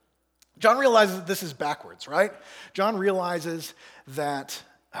John realizes that this is backwards, right? John realizes that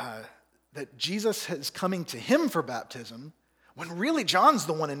Jesus is coming to him for baptism when really John's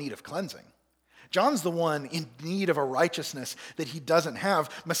the one in need of cleansing. John's the one in need of a righteousness that he doesn't have.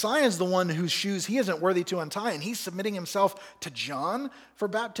 Messiah is the one whose shoes he isn't worthy to untie, and he's submitting himself to John for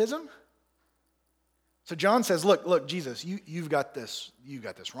baptism. So John says, look, Jesus, you've got this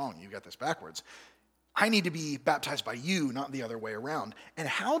wrong. You've got this backwards. I need to be baptized by you, not the other way around. And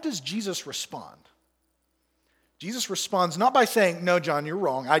how does Jesus respond? Jesus responds not by saying, no, John, you're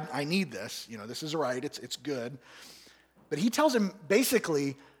wrong. I need this. This is right. It's good. But he tells him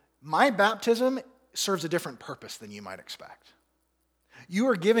basically, my baptism serves a different purpose than you might expect. You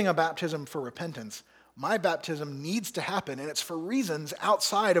are giving a baptism for repentance. My baptism needs to happen, and it's for reasons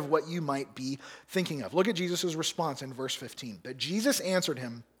outside of what you might be thinking of. Look at Jesus' response in verse 15. But Jesus answered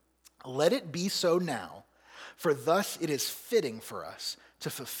him, let it be so now, for thus it is fitting for us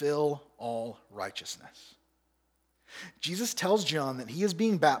to fulfill all righteousness. Jesus tells John that he is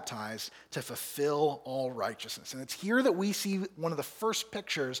being baptized to fulfill all righteousness. And it's here that we see one of the first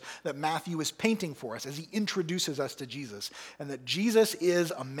pictures that Matthew is painting for us as he introduces us to Jesus, and that Jesus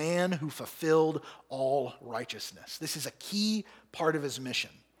is a man who fulfilled all righteousness. This is a key part of his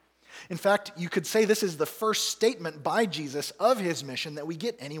mission. In fact, you could say this is the first statement by Jesus of his mission that we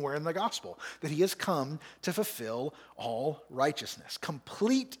get anywhere in the gospel, that he has come to fulfill all righteousness,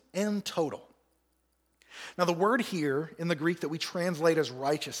 complete and total. Now, the word here in the Greek that we translate as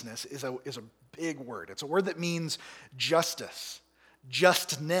righteousness is a big word. It's a word that means justice,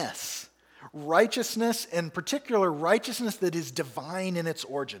 justness, righteousness, and particular righteousness that is divine in its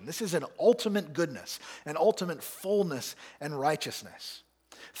origin. This is an ultimate goodness, an ultimate fullness and righteousness.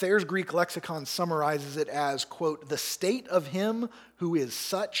 Thayer's Greek lexicon summarizes it as, quote, the state of him who is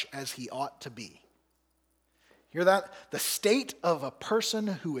such as he ought to be. Hear that? The state of a person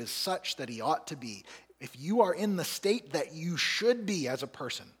who is such that he ought to be. If you are in the state that you should be as a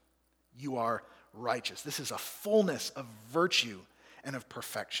person, you are righteous. This is a fullness of virtue and of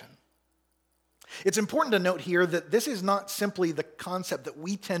perfection. It's important to note here that this is not simply the concept that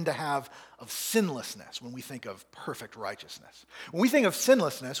we tend to have of sinlessness when we think of perfect righteousness. When we think of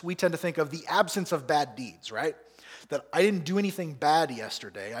sinlessness, we tend to think of the absence of bad deeds, right? That I didn't do anything bad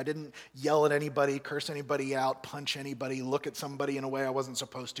yesterday. I didn't yell at anybody, curse anybody out, punch anybody, look at somebody in a way I wasn't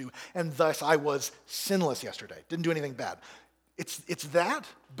supposed to, and thus I was sinless yesterday. Didn't do anything bad. It's that,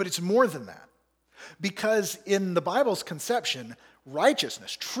 but it's more than that. Because in the Bible's conception,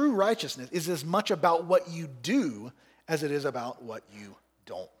 righteousness, true righteousness, is as much about what you do as it is about what you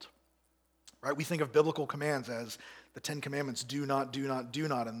don't. Right? We think of biblical commands as the Ten Commandments, do not, do not, do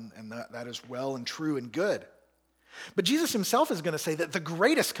not, and that is well and true and good. But Jesus himself is going to say that the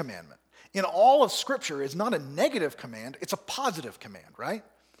greatest commandment in all of Scripture is not a negative command, it's a positive command, right?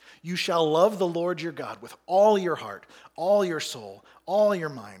 You shall love the Lord your God with all your heart, all your soul, all your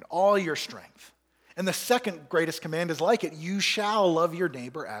mind, all your strength. And the second greatest command is like it. You shall love your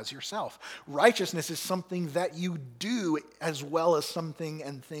neighbor as yourself. Righteousness is something that you do as well as something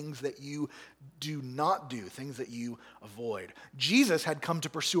and things that you do not do, things that you avoid. Jesus had come to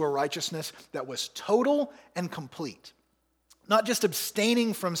pursue a righteousness that was total and complete. Not just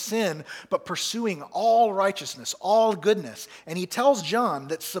abstaining from sin, but pursuing all righteousness, all goodness. And he tells John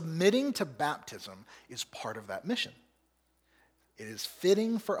that submitting to baptism is part of that mission. It is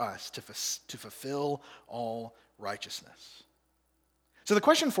fitting for us to fulfill all righteousness. So the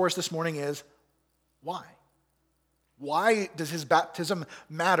question for us this morning is, why? Why does his baptism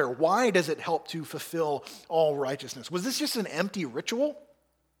matter? Why does it help to fulfill all righteousness? Was this just an empty ritual?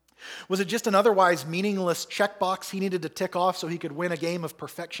 Was it just an otherwise meaningless checkbox he needed to tick off so he could win a game of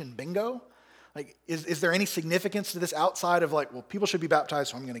perfection bingo? Like, is there any significance to this outside of like, well, people should be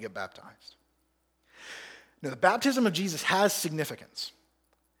baptized, so I'm going to get baptized? Now, the baptism of Jesus has significance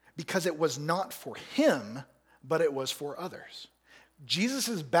because it was not for him, but it was for others.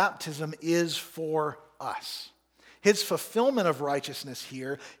 Jesus' baptism is for us. His fulfillment of righteousness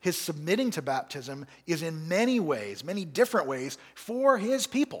here, his submitting to baptism, is in many ways, many different ways, for his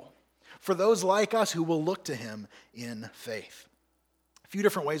people, for those like us who will look to him in faith. A few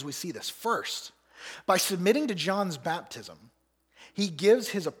different ways we see this. First, by submitting to John's baptism, he gives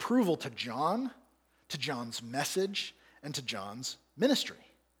his approval to John, to John's message, and to John's ministry.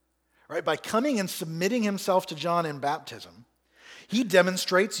 Right? By coming and submitting himself to John in baptism, he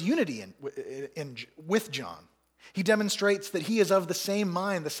demonstrates unity with John. He demonstrates that he is of the same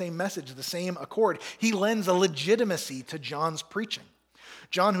mind, the same message, the same accord. He lends a legitimacy to John's preaching.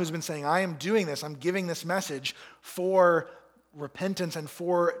 John, who's been saying, I am doing this, I'm giving this message for repentance and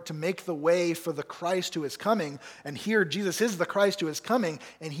to make the way for the Christ who is coming. And here Jesus is the Christ who is coming,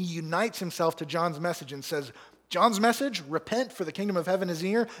 and he unites himself to John's message and says, John's message, repent for the kingdom of heaven is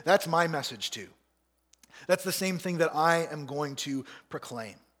near, that's my message too. That's the same thing that I am going to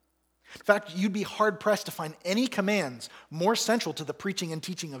proclaim. In fact, you'd be hard-pressed to find any commands more central to the preaching and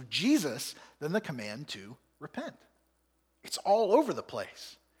teaching of Jesus than the command to repent. It's all over the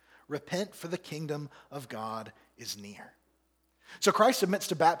place. Repent, for the kingdom of God is near. So Christ submits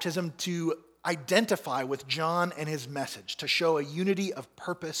to baptism to identify with John and his message, to show a unity of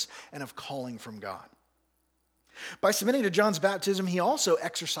purpose and of calling from God. By submitting to John's baptism, he also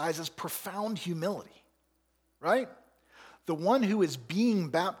exercises profound humility, right? The one who is being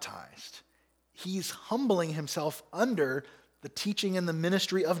baptized, he's humbling himself under the teaching and the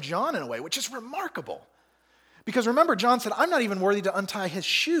ministry of John in a way, which is remarkable. Because remember, John said, I'm not even worthy to untie his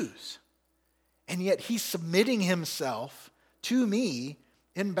shoes. And yet he's submitting himself to me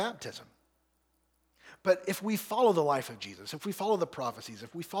in baptism. But if we follow the life of Jesus, if we follow the prophecies,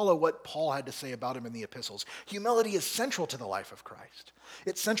 if we follow what Paul had to say about him in the epistles, humility is central to the life of Christ.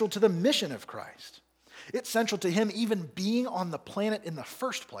 It's central to the mission of Christ. It's central to him even being on the planet in the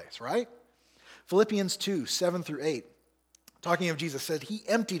first place, right? Philippians 2, 7 through 8, talking of Jesus, said, he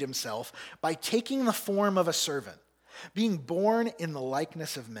emptied himself by taking the form of a servant, being born in the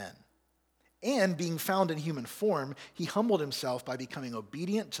likeness of men. And being found in human form, he humbled himself by becoming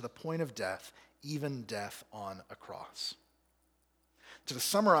obedient to the point of death, even death on a cross. To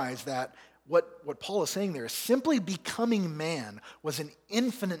summarize that, what Paul is saying there is simply becoming man was an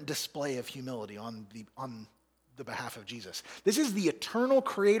infinite display of humility on the behalf of Jesus. This is the eternal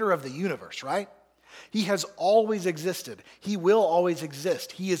creator of the universe, right? He has always existed. He will always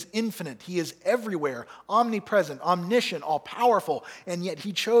exist. He is infinite. He is everywhere, omnipresent, omniscient, all-powerful, and yet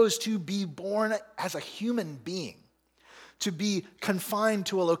he chose to be born as a human being, to be confined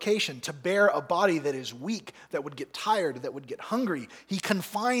to a location, to bear a body that is weak, that would get tired, that would get hungry. He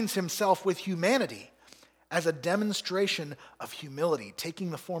confines himself with humanity as a demonstration of humility,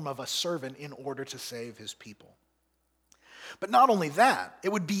 taking the form of a servant in order to save his people. But not only that,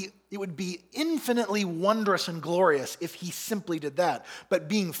 it would be infinitely wondrous and glorious if he simply did that. But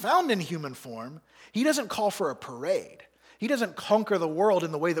being found in human form, he doesn't call for a parade. He doesn't conquer the world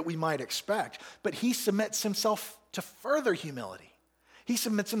in the way that we might expect, but he submits himself to further humility. He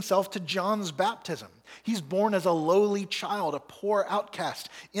submits himself to John's baptism. He's born as a lowly child, a poor outcast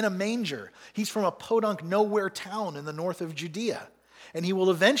in a manger. He's from a podunk nowhere town in the north of Judea. And he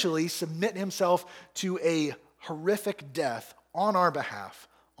will eventually submit himself to a horrific death on our behalf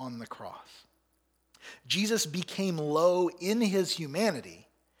on the cross. Jesus became low in his humanity,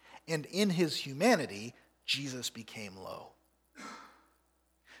 and in his humanity, Jesus became low.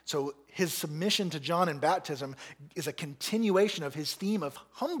 So his submission to John in baptism is a continuation of his theme of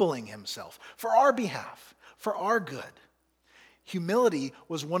humbling himself for our behalf, for our good. Humility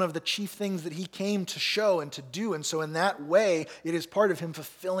was one of the chief things that he came to show and to do, and so in that way, it is part of him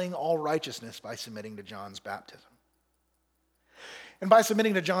fulfilling all righteousness by submitting to John's baptism. And by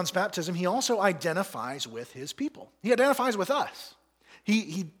submitting to John's baptism, he also identifies with his people. He identifies with us.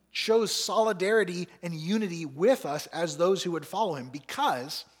 He shows solidarity and unity with us as those who would follow him,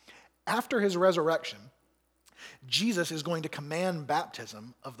 because after his resurrection, Jesus is going to command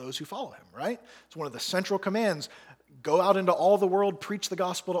baptism of those who follow him, right? It's one of the central commands. Go out into all the world, preach the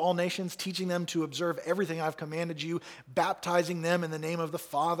gospel to all nations, teaching them to observe everything I've commanded you, baptizing them in the name of the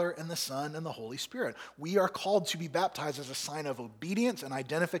Father and the Son and the Holy Spirit. We are called to be baptized as a sign of obedience and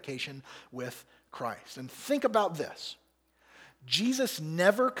identification with Christ. And think about this. Jesus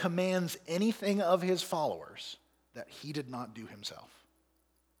never commands anything of his followers that he did not do himself.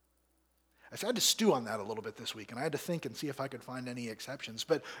 I had to stew on that a little bit this week, and I had to think and see if I could find any exceptions.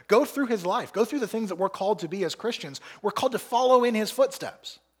 But go through his life. Go through the things that we're called to be as Christians. We're called to follow in his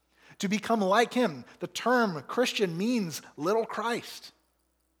footsteps, to become like him. The term Christian means little Christ.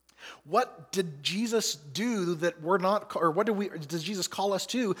 What did Jesus do that we're not, or does Jesus call us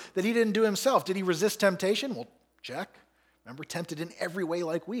to that he didn't do himself? Did he resist temptation? Well, check. Remember, tempted in every way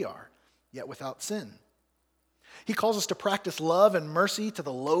like we are, yet without sin. He calls us to practice love and mercy to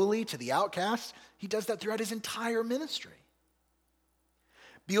the lowly, to the outcast. He does that throughout his entire ministry.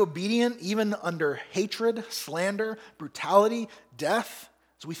 Be obedient even under hatred, slander, brutality, death.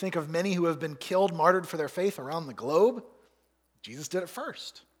 As we think of many who have been killed, martyred for their faith around the globe, Jesus did it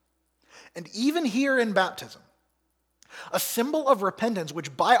first. And even here in baptism, a symbol of repentance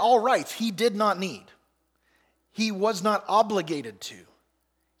which by all rights he did not need, he was not obligated to,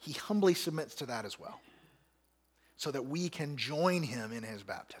 he humbly submits to that as well. so that we can join him in his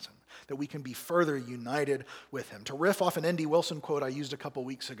baptism, that we can be further united with him. To riff off an N.D. Wilson quote I used a couple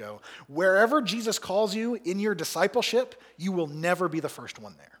weeks ago, wherever Jesus calls you in your discipleship, you will never be the first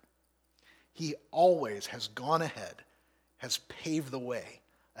one there. He always has gone ahead, has paved the way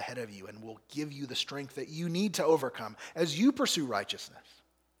ahead of you, and will give you the strength that you need to overcome as you pursue righteousness.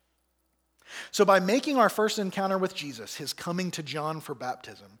 So by making our first encounter with Jesus, his coming to John for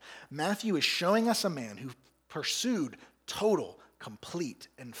baptism, Matthew is showing us a man who pursued total, complete,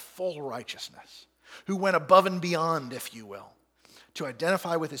 and full righteousness, who went above and beyond, if you will, to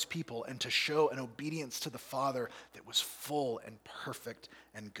identify with his people and to show an obedience to the Father that was full and perfect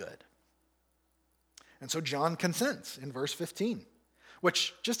and good. And so John consents in verse 15,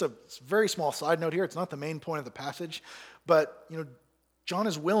 which, just a very small side note here, it's not the main point of the passage, but John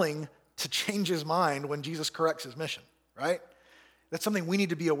is willing to change his mind when Jesus corrects his mission, right? That's something we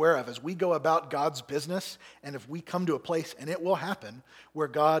need to be aware of as we go about God's business, and if we come to a place, and it will happen, where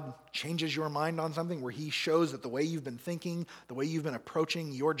God changes your mind on something, where he shows that the way you've been thinking, the way you've been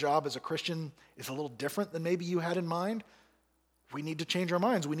approaching your job as a Christian is a little different than maybe you had in mind, we need to change our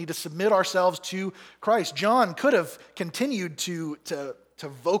minds. We need to submit ourselves to Christ. John could have continued to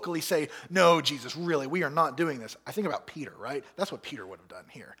vocally say, no, Jesus, really, we are not doing this. I think about Peter, right? That's what Peter would have done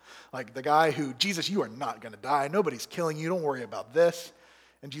here. Like the guy who, Jesus, you are not going to die. Nobody's killing you. Don't worry about this.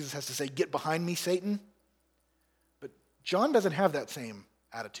 And Jesus has to say, get behind me, Satan. But John doesn't have that same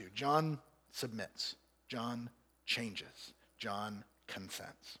attitude. John submits. John changes. John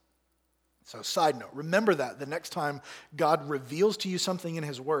consents. So side note, remember that the next time God reveals to you something in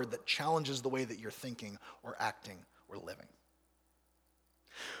his word that challenges the way that you're thinking or acting or living.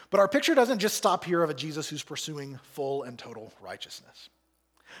 But our picture doesn't just stop here of a Jesus who's pursuing full and total righteousness.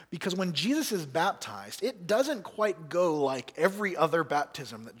 Because when Jesus is baptized, it doesn't quite go like every other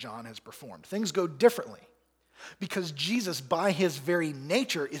baptism that John has performed. Things go differently. Because Jesus, by his very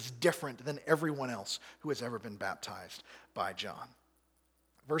nature, is different than everyone else who has ever been baptized by John.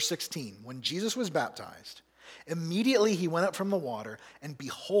 Verse 16, when Jesus was baptized, immediately he went up from the water, and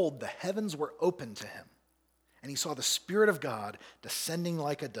behold, the heavens were opened to him. And he saw the Spirit of God descending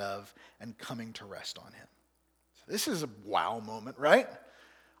like a dove and coming to rest on him. So this is a wow moment, right?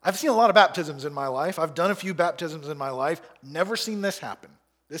 I've seen a lot of baptisms in my life. I've done a few baptisms in my life. Never seen this happen.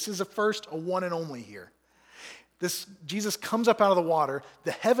 This is a first, a one and only here. Jesus comes up out of the water.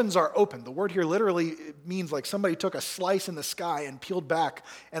 The heavens are open. The word here literally means like somebody took a slice in the sky and peeled back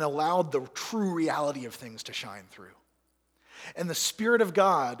and allowed the true reality of things to shine through. And the Spirit of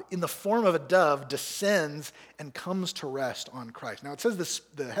God, in the form of a dove, descends and comes to rest on Christ. Now it says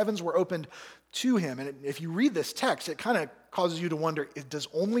the heavens were opened to him. And if you read this text, it kind of causes you to wonder, does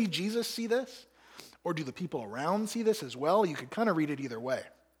only Jesus see this? Or do the people around see this as well? You could kind of read it either way.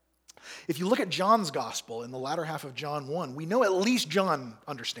 If you look at John's gospel in the latter half of John 1, we know at least John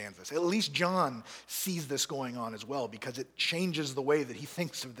understands this. At least John sees this going on as well because it changes the way that he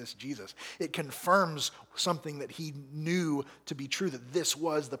thinks of this Jesus. It confirms something that he knew to be true, that this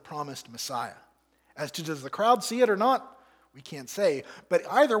was the promised Messiah. As to does the crowd see it or not, we can't say. But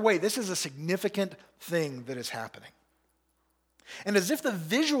either way, this is a significant thing that is happening. And as if the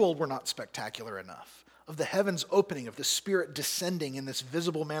visual were not spectacular enough, of the heavens opening, of the Spirit descending in this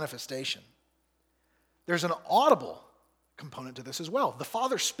visible manifestation, there's an audible component to this as well. The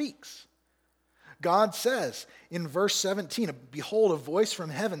Father speaks. God says in verse 17, behold, a voice from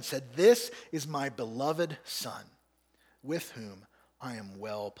heaven said, this is my beloved Son, with whom I am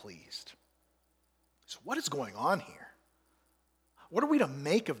well pleased. So what is going on here? What are we to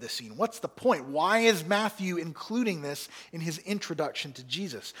make of this scene? What's the point? Why is Matthew including this in his introduction to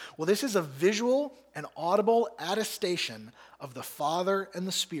Jesus? Well, this is a visual and audible attestation of the Father and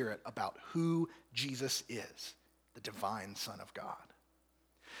the Spirit about who Jesus is, the divine Son of God.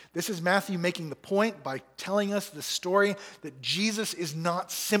 This is Matthew making the point by telling us the story that Jesus is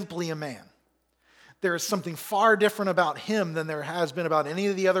not simply a man. There is something far different about him than there has been about any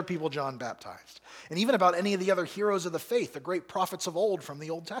of the other people John baptized, and even about any of the other heroes of the faith, the great prophets of old from the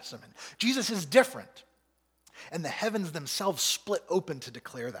Old Testament. Jesus is different, and the heavens themselves split open to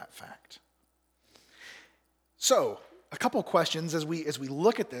declare that fact. So, a couple questions as we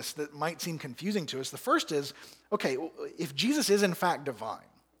look at this that might seem confusing to us. The first is, okay, if Jesus is in fact divine,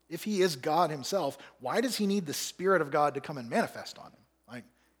 if he is God himself, why does he need the Spirit of God to come and manifest on him? Like,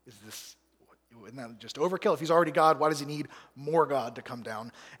 isn't that just overkill? If he's already God, why does he need more God to come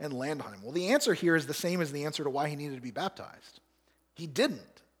down and land on him? Well, the answer here is the same as the answer to why he needed to be baptized. He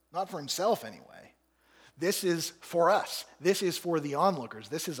didn't, not for himself anyway. This is for us. This is for the onlookers.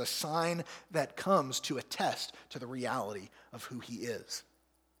 This is a sign that comes to attest to the reality of who he is.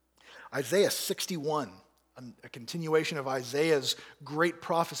 Isaiah 61 a continuation of Isaiah's great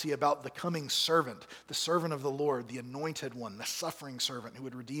prophecy about the coming servant, the servant of the Lord, the anointed one, the suffering servant who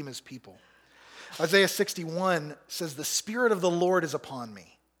would redeem his people. Isaiah 61 says, "The Spirit of the Lord is upon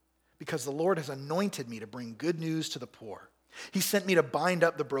me, because the Lord has anointed me to bring good news to the poor. He sent me to bind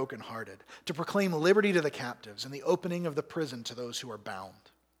up the brokenhearted, to proclaim liberty to the captives and the opening of the prison to those who are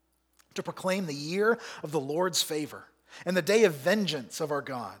bound, to proclaim the year of the Lord's favor and the day of vengeance of our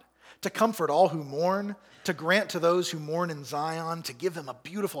God, to comfort all who mourn, to grant to those who mourn in Zion, to give them a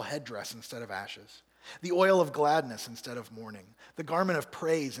beautiful headdress instead of ashes, the oil of gladness instead of mourning, the garment of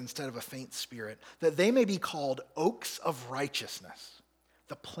praise instead of a faint spirit, that they may be called oaks of righteousness,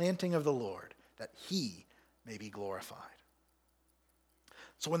 the planting of the Lord, that he may be glorified."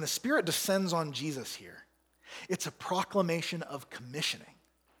 So when the Spirit descends on Jesus here, it's a proclamation of commissioning.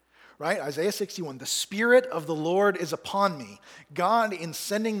 Right? Isaiah 61, "The Spirit of the Lord is upon me." God, in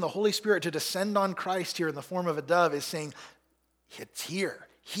sending the Holy Spirit to descend on Christ here in the form of a dove, is saying, it's here.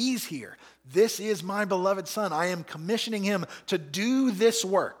 He's here. This is my beloved Son. I am commissioning him to do this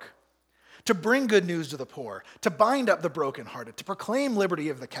work, to bring good news to the poor, to bind up the brokenhearted, to proclaim liberty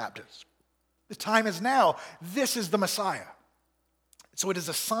of the captives. The time is now. This is the Messiah. So it is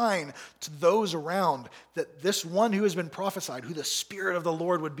a sign to those around that this one who has been prophesied, who the Spirit of the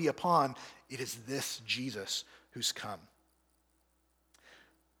Lord would be upon, it is this Jesus who's come.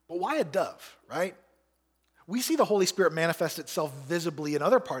 But why a dove, right? We see the Holy Spirit manifest itself visibly in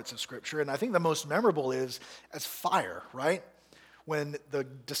other parts of Scripture, and I think the most memorable is as fire, right? When the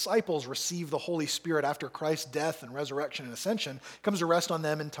disciples receive the Holy Spirit after Christ's death and resurrection and ascension, it comes to rest on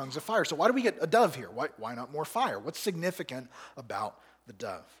them in tongues of fire. So why do we get a dove here? Why not more fire? What's significant about the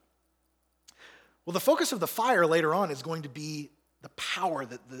dove? Well, the focus of the fire later on is going to be the power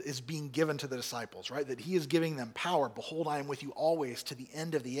that is being given to the disciples, right? That he is giving them power. "Behold, I am with you always to the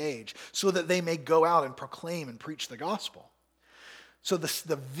end of the age," so that they may go out and proclaim and preach the gospel. So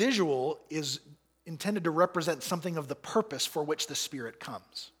the visual is intended to represent something of the purpose for which the Spirit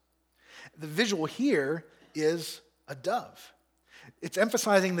comes. The visual here is a dove. It's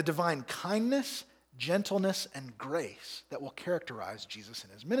emphasizing the divine kindness, gentleness, and grace that will characterize Jesus in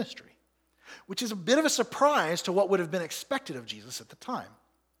his ministry, which is a bit of a surprise to what would have been expected of Jesus at the time.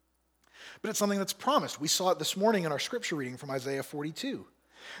 But it's something that's promised. We saw it this morning in our scripture reading from Isaiah 42.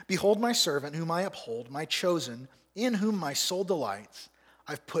 "Behold my servant whom I uphold, my chosen, in whom my soul delights.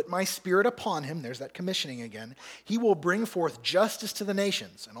 I've put my Spirit upon him," there's that commissioning again. "He will bring forth justice to the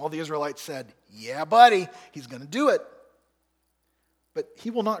nations." And all the Israelites said, "Yeah, buddy, he's going to do it." "But he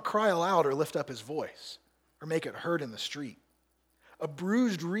will not cry aloud or lift up his voice or make it heard in the street. A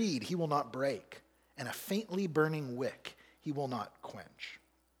bruised reed he will not break, and a faintly burning wick he will not quench."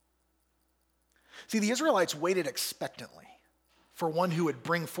 See, the Israelites waited expectantly for one who would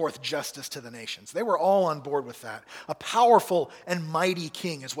bring forth justice to the nations. They were all on board with that. A powerful and mighty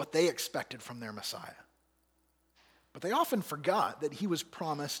king is what they expected from their Messiah. But they often forgot that he was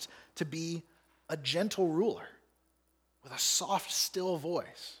promised to be a gentle ruler with a soft, still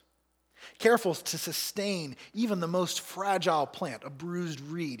voice, careful to sustain even the most fragile plant. "A bruised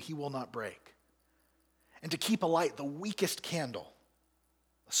reed he will not break," and to keep alight the weakest candle.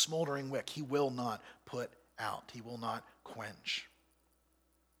 "A smoldering wick he will not put out," he will not quench.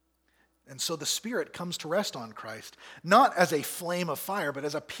 And so the Spirit comes to rest on Christ, not as a flame of fire, but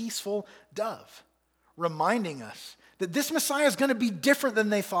as a peaceful dove, reminding us that this Messiah is going to be different than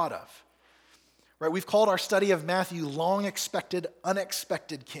they thought of. Right? We've called our study of Matthew "Long Expected,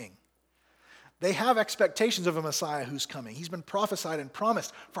 Unexpected King." They have expectations of a Messiah who's coming. He's been prophesied and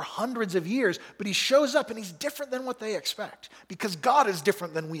promised for hundreds of years, but he shows up and he's different than what they expect, because God is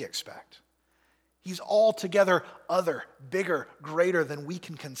different than we expect. He's altogether other, bigger, greater than we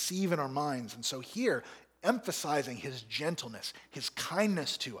can conceive in our minds. And so here, emphasizing his gentleness, his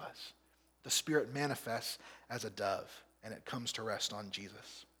kindness to us, the Spirit manifests as a dove, and it comes to rest on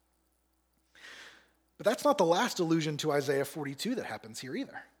Jesus. But that's not the last allusion to Isaiah 42 that happens here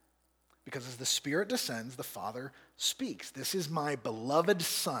either. Because as the Spirit descends, the Father speaks. "This is my beloved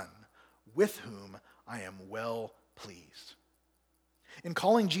Son, with whom I am well pleased." In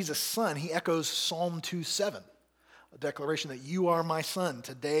calling Jesus Son, he echoes Psalm 2:7, a declaration that "You are my Son,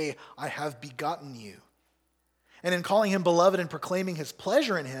 today I have begotten you." And in calling him beloved and proclaiming his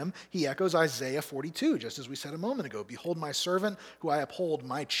pleasure in him, he echoes Isaiah 42, just as we said a moment ago. "Behold my servant who I uphold,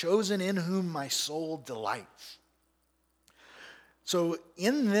 my chosen in whom my soul delights." So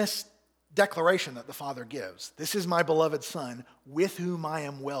in this declaration that the Father gives, "This is my beloved Son, with whom I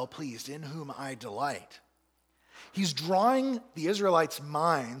am well pleased, in whom I delight," he's drawing the Israelites'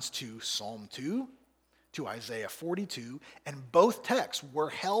 minds to Psalm 2, to Isaiah 42, and both texts were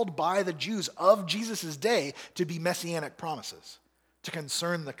held by the Jews of Jesus' day to be messianic promises, to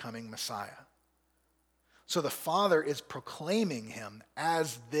concern the coming Messiah. So the Father is proclaiming him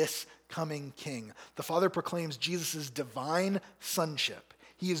as this coming king. The Father proclaims Jesus' divine sonship.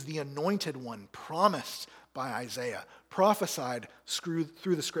 He is the anointed one promised by Isaiah, prophesied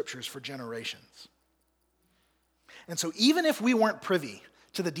through the scriptures for generations. And so even if we weren't privy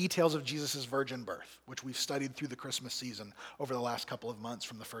to the details of Jesus' virgin birth, which we've studied through the Christmas season over the last couple of months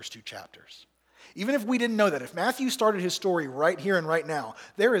from the first 2 chapters, even if we didn't know that, if Matthew started his story right here and right now,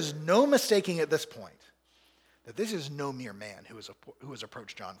 there is no mistaking at this point that this is no mere man who has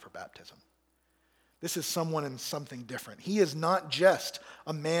approached John for baptism. This is someone and something different. He is not just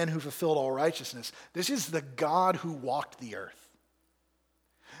a man who fulfilled all righteousness. This is the God who walked the earth.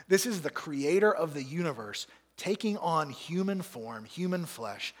 This is the creator of the universe taking on human form, human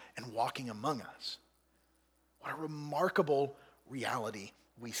flesh, and walking among us. What a remarkable reality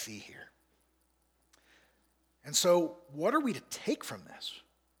we see here. And so, what are we to take from this?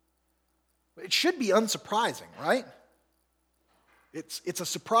 It should be unsurprising, right? It's a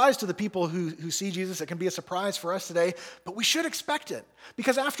surprise to the people who see Jesus. It can be a surprise for us today, but we should expect it.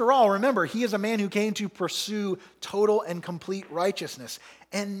 Because after all, remember, he is a man who came to pursue total and complete righteousness.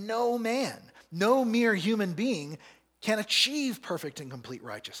 And no man, no mere human being can achieve perfect and complete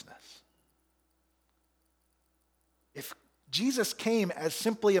righteousness. If Jesus came as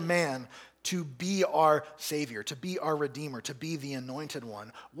simply a man to be our Savior, to be our Redeemer, to be the Anointed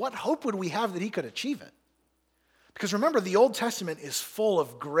One, what hope would we have that he could achieve it? Because remember, the Old Testament is full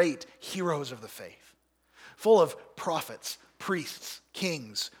of great heroes of the faith, full of prophets, priests,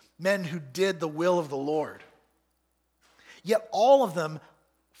 kings, men who did the will of the Lord. Yet all of them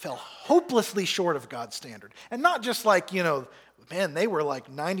fell hopelessly short of God's standard. And not just like, man, they were like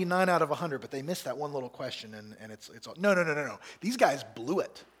 99 out of 100, but they missed that one little question and it's all. No. These guys blew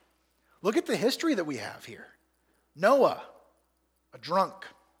it. Look at the history that we have here. Noah, a drunk.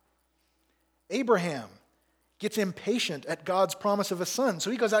 Abraham gets impatient at God's promise of a son,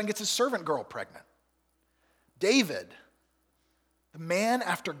 so he goes out and gets his servant girl pregnant. David, the man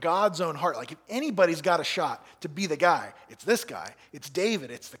after God's own heart. Like if anybody's got a shot to be the guy, it's this guy. It's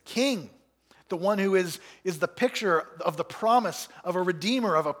David. It's the king. The one who is the picture of the promise of a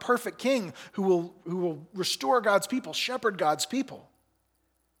redeemer, of a perfect king who will restore God's people, shepherd God's people.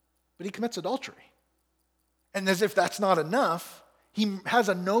 But he commits adultery. And as if that's not enough, he has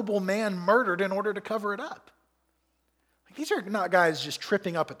a noble man murdered in order to cover it up. These are not guys just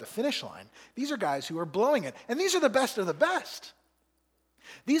tripping up at the finish line. These are guys who are blowing it. And these are the best of the best.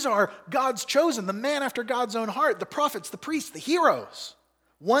 These are God's chosen, the man after God's own heart, the prophets, the priests, the heroes.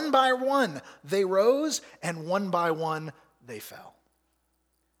 One by one, they rose, and one by one, they fell.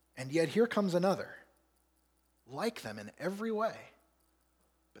 And yet here comes another, like them in every way.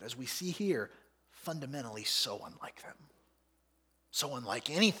 But as we see here, fundamentally so unlike them. So unlike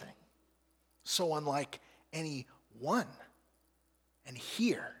anything. So unlike anyone. And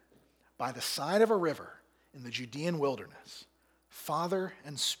here, by the side of a river in the Judean wilderness, Father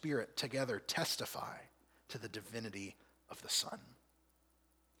and Spirit together testify to the divinity of the Son.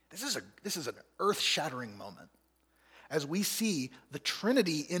 This is an earth-shattering moment as we see the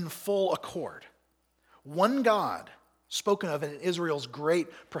Trinity in full accord. One God, spoken of in Israel's great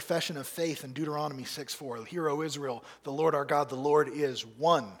profession of faith in Deuteronomy 6:4. Hear, O Israel, the Lord our God, the Lord is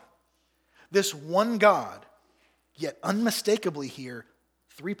one. This one God, yet unmistakably here,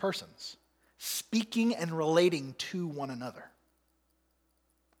 3 persons, speaking and relating to one another.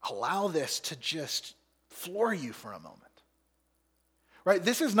 Allow this to just floor you for a moment. Right?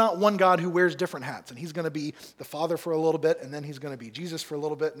 This is not one God who wears different hats, and he's going to be the Father for a little bit, and then he's going to be Jesus for a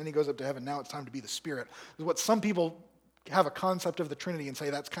little bit, and then he goes up to heaven. Now it's time to be the Spirit. This is what some people have a concept of the Trinity and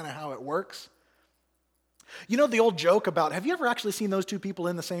say that's kind of how it works. You know the old joke about, have you ever actually seen those 2 people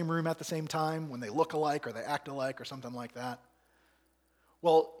in the same room at the same time when they look alike or they act alike or something like that?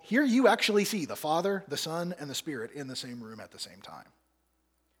 Well, here you actually see the Father, the Son, and the Spirit in the same room at the same time.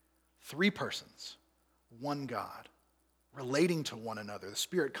 3 persons, one God, relating to one another. The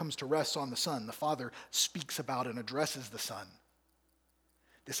Spirit comes to rest on the Son. The Father speaks about and addresses the Son.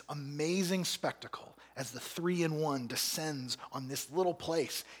 This amazing spectacle as the 3-in-1 descends on this little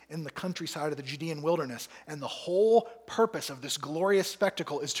place in the countryside of the Judean wilderness. And the whole purpose of this glorious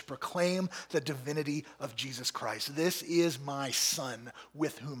spectacle is to proclaim the divinity of Jesus Christ. This is my Son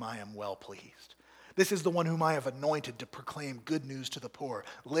with whom I am well pleased. This is the one whom I have anointed to proclaim good news to the poor,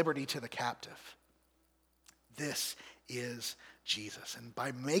 liberty to the captive. This is Jesus. And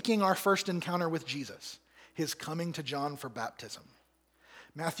by making our first encounter with Jesus, his coming to John for baptism,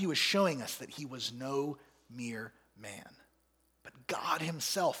 Matthew is showing us that he was no mere man, but God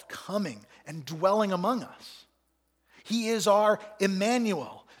himself coming and dwelling among us. He is our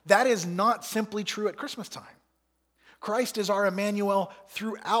Emmanuel. That is not simply true at Christmas time. Christ is our Emmanuel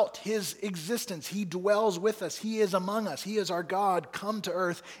throughout his existence. He dwells with us. He is among us. He is our God come to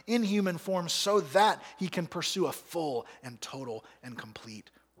earth in human form so that he can pursue a full and total and complete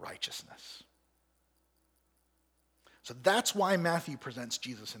righteousness. So that's why Matthew presents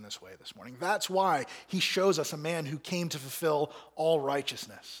Jesus in this way this morning. That's why he shows us a man who came to fulfill all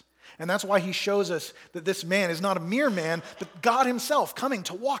righteousness. And that's why he shows us that this man is not a mere man, but God himself coming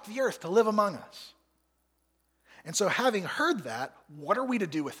to walk the earth, to live among us. And so having heard that, what are we to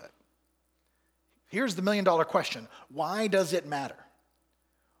do with it? Here's the million-dollar question. Why does it matter?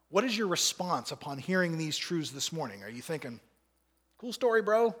 What is your response upon hearing these truths this morning? Are you thinking, cool story,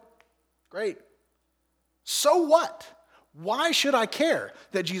 bro? Great. So what? Why should I care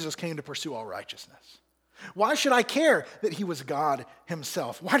that Jesus came to pursue all righteousness? Why should I care that he was God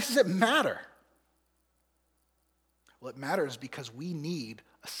himself? Why does it matter? Well, it matters because we need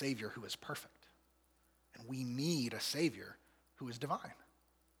a Savior who is perfect. And we need a Savior who is divine.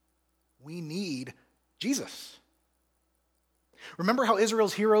 We need Jesus. Remember how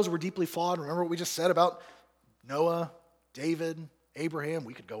Israel's heroes were deeply flawed? Remember what we just said about Noah, David, Abraham?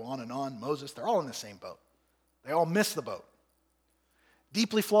 We could go on and on. Moses, they're all in the same boat. They all missed the boat.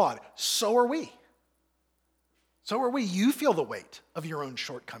 Deeply flawed. So are we. So are we. You feel the weight of your own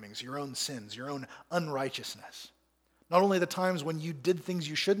shortcomings, your own sins, your own unrighteousness. Not only the times when you did things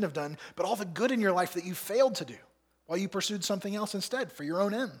you shouldn't have done, but all the good in your life that you failed to do while you pursued something else instead for your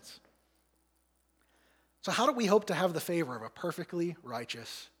own ends. So how do we hope to have the favor of a perfectly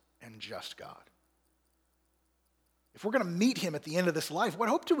righteous and just God? If we're going to meet him at the end of this life, what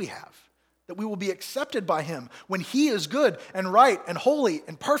hope do we have? That we will be accepted by him when he is good and right and holy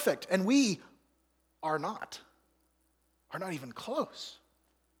and perfect, and we are not even close.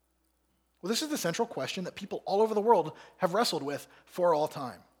 Well, this is the central question that people all over the world have wrestled with for all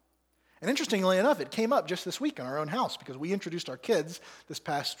time. And interestingly enough, it came up just this week in our own house because we introduced our kids this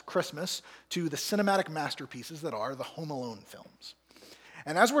past Christmas to the cinematic masterpieces that are the Home Alone films.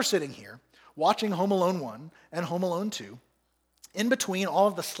 And as we're sitting here watching Home Alone 1 and Home Alone 2, in between all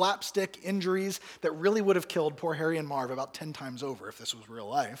of the slapstick injuries that really would have killed poor Harry and Marv about 10 times over if this was real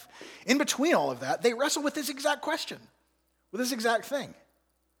life, in between all of that, they wrestle with this exact question, with this exact thing.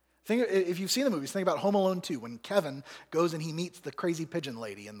 If you've seen the movies, think about Home Alone 2, when Kevin goes and he meets the crazy pigeon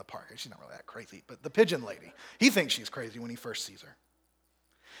lady in the park. She's not really that crazy, but the pigeon lady. He thinks she's crazy when he first sees her.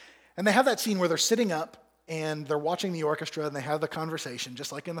 And they have that scene where they're sitting up and they're watching the orchestra and they have the conversation,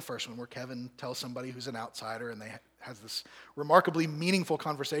 just like in the first one, where Kevin tells somebody who's an outsider and they has this remarkably meaningful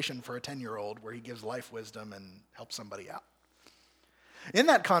conversation for a 10-year-old where he gives life wisdom and helps somebody out. In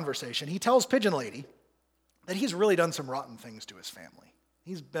that conversation, he tells Pigeon Lady that he's really done some rotten things to his family.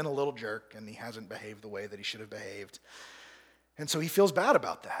 He's been a little jerk, and he hasn't behaved the way that he should have behaved. And so he feels bad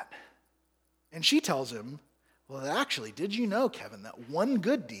about that. And she tells him, well, actually, did you know, Kevin, that one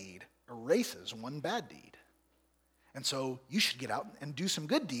good deed erases one bad deed? And so you should get out and do some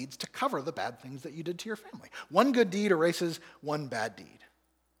good deeds to cover the bad things that you did to your family. One good deed erases one bad deed.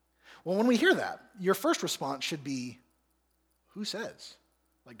 Well, when we hear that, your first response should be, who says?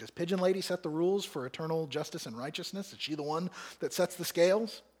 Like, does Pigeon Lady set the rules for eternal justice and righteousness? Is she the one that sets the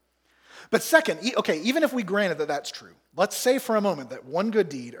scales? But second, even if we granted that that's true, let's say for a moment that one good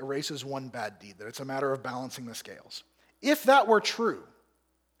deed erases one bad deed, that it's a matter of balancing the scales. If that were true,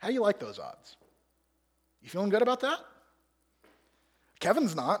 how do you like those odds? You feeling good about that?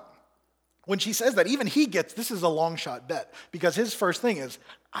 Kevin's not. When she says that, even he gets, this is a long shot bet, because his first thing is,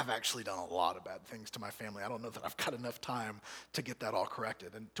 I've actually done a lot of bad things to my family. I don't know that I've got enough time to get that all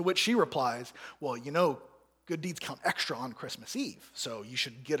corrected. And to which she replies, well, good deeds count extra on Christmas Eve, so you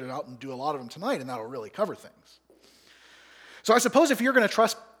should get it out and do a lot of them tonight, and that'll really cover things. So I suppose if you're going to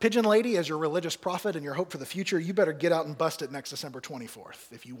trust Pigeon Lady as your religious prophet and your hope for the future, you better get out and bust it next December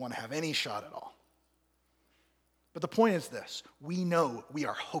 24th if you want to have any shot at all. But the point is this: we know we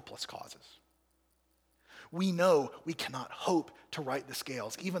are hopeless causes. We know we cannot hope to right the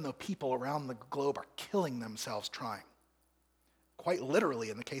scales, even though people around the globe are killing themselves trying. Quite literally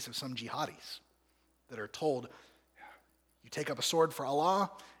in the case of some jihadis that are told, you take up a sword for Allah,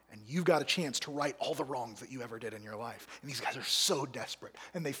 and you've got a chance to right all the wrongs that you ever did in your life. And these guys are so desperate,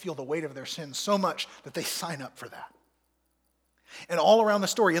 and they feel the weight of their sins so much that they sign up for that. And all around the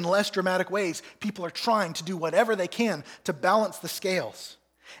story, in less dramatic ways, people are trying to do whatever they can to balance the scales.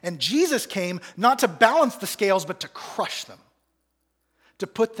 And Jesus came not to balance the scales, but to crush them, to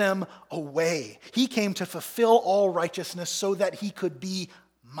put them away. He came to fulfill all righteousness so that he could be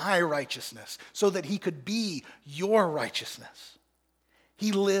my righteousness, so that he could be your righteousness.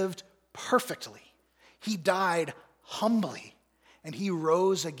 He lived perfectly. He died humbly. And he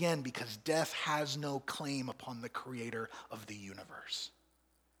rose again because death has no claim upon the creator of the universe.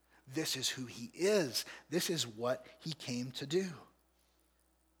 This is who he is. This is what he came to do.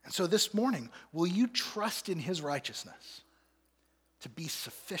 And so this morning, will you trust in his righteousness to be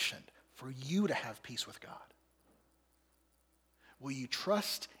sufficient for you to have peace with God? Will you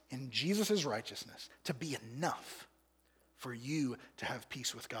trust in Jesus' righteousness to be enough for you to have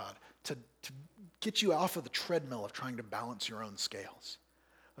peace with God, to get you off of the treadmill of trying to balance your own scales,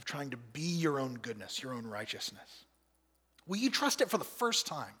 of trying to be your own goodness, your own righteousness? Will you trust it for the first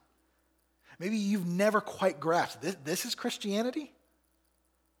time? Maybe you've never quite grasped this is Christianity?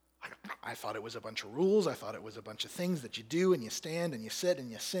 I thought it was a bunch of rules. I thought it was a bunch of things that you do and you stand and you sit and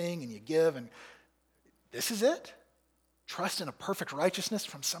you sing and you give, and this is it? Trust in a perfect righteousness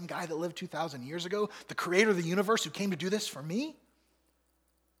from some guy that lived 2,000 years ago, the creator of the universe who came to do this for me?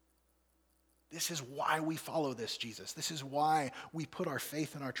 This is why we follow this Jesus. This is why we put our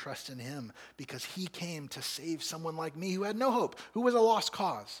faith and our trust in him, because he came to save someone like me who had no hope, who was a lost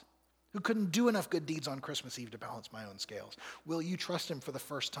cause, who couldn't do enough good deeds on Christmas Eve to balance my own scales. Will you trust him for the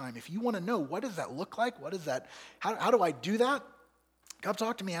first time? If you want to know, what does that look like? What is that? How do I do that? Come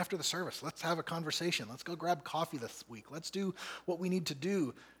talk to me after the service. Let's have a conversation. Let's go grab coffee this week. Let's do what we need to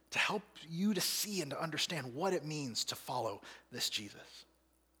do to help you to see and to understand what it means to follow this Jesus.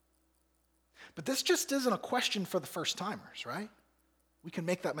 But this just isn't a question for the first timers, right? We can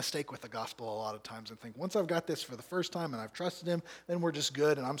make that mistake with the gospel a lot of times and think, once I've got this for the first time and I've trusted him, then we're just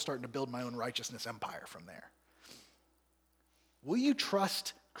good and I'm starting to build my own righteousness empire from there. Will you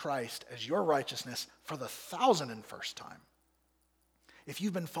trust Christ as your righteousness for the 1,001st time? If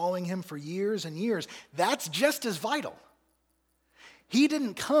you've been following him for years and years, that's just as vital. He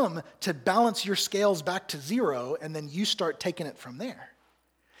didn't come to balance your scales back to zero and then you start taking it from there.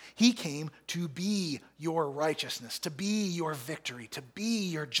 He came to be your righteousness, to be your victory, to be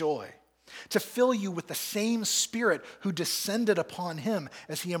your joy, to fill you with the same Spirit who descended upon him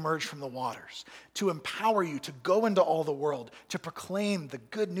as he emerged from the waters, to empower you to go into all the world, to proclaim the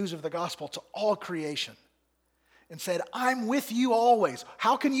good news of the gospel to all creation. And said, I'm with you always.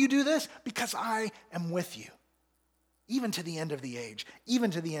 How can you do this? Because I am with you, even to the end of the age,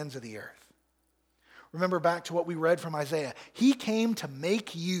 even to the ends of the earth. Remember back to what we read from Isaiah. He came to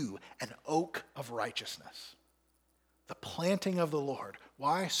make you an oak of righteousness, the planting of the Lord.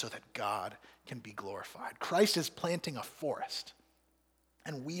 Why? So that God can be glorified. Christ is planting a forest,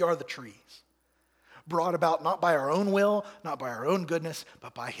 and we are the trees, brought about not by our own will, not by our own goodness,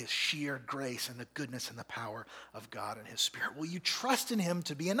 but by his sheer grace and the goodness and the power of God and his Spirit. Will you trust in him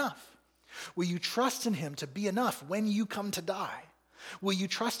to be enough? Will you trust in him to be enough when you come to die? Will you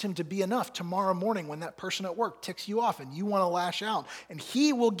trust him to be enough tomorrow morning when that person at work ticks you off and you want to lash out, and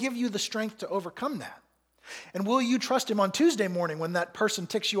he will give you the strength to overcome that? And will you trust him on Tuesday morning when that person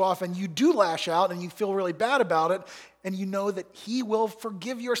ticks you off and you do lash out and you feel really bad about it, and you know that he will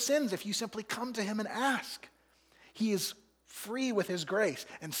forgive your sins if you simply come to him and ask? He is free with his grace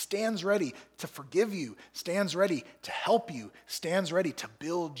and stands ready to forgive you, stands ready to help you, stands ready to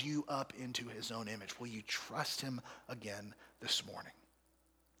build you up into his own image. Will you trust him again this morning?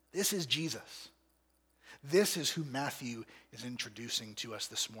 This is Jesus. This is who Matthew is introducing to us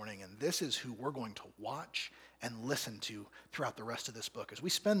this morning, and this is who we're going to watch and listen to throughout the rest of this book. As we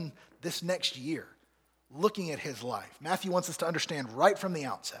spend this next year looking at his life, Matthew wants us to understand right from the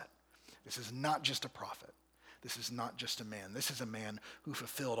outset, this is not just a prophet. This is not just a man. This is a man who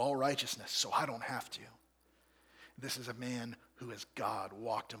fulfilled all righteousness, so I don't have to. This is a man who as God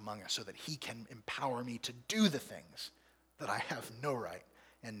walked among us so that he can empower me to do the things that I have no right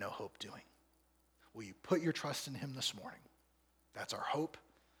and no hope doing. Will you put your trust in him this morning? That's our hope.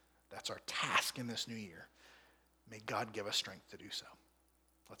 That's our task in this new year. May God give us strength to do so.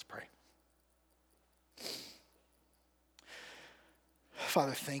 Let's pray.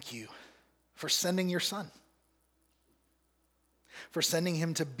 Father, thank you for sending your son, for sending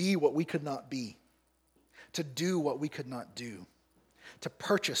him to be what we could not be, to do what we could not do, to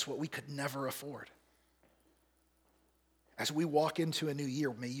purchase what we could never afford. As we walk into a new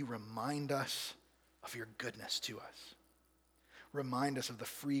year, may you remind us of your goodness to us. Remind us of the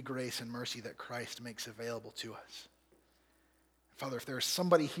free grace and mercy that Christ makes available to us. Father, if there is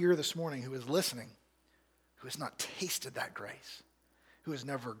somebody here this morning who is listening, who has not tasted that grace, who has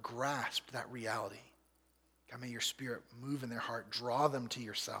never grasped that reality, God, may your Spirit move in their heart, draw them to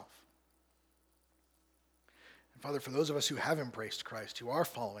yourself. And Father, for those of us who have embraced Christ, who are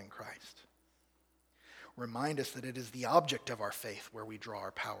following Christ, Remind us that it is the object of our faith where we draw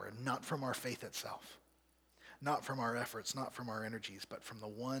our power, and not from our faith itself, not from our efforts, not from our energies, but from the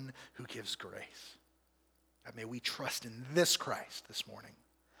one who gives grace. God, may we trust in this Christ this morning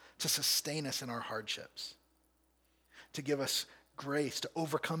to sustain us in our hardships, to give us grace to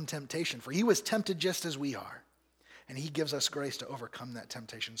overcome temptation. For he was tempted just as we are, and he gives us grace to overcome that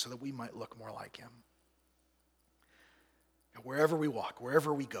temptation so that we might look more like him. And wherever we walk,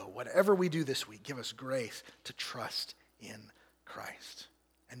 wherever we go, whatever we do this week, give us grace to trust in Christ.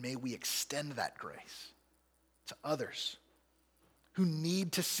 And may we extend that grace to others who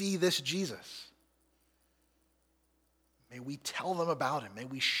need to see this Jesus. May we tell them about him. May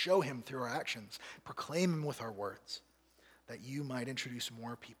we show him through our actions, proclaim him with our words, that you might introduce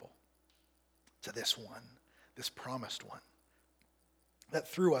more people to this one, this promised one. That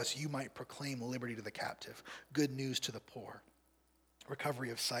through us you might proclaim liberty to the captive, good news to the poor, recovery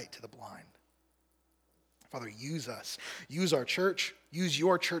of sight to the blind. Father, use us. Use our church. Use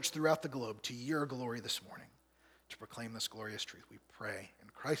your church throughout the globe to your glory this morning to proclaim this glorious truth. We pray in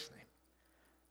Christ's name.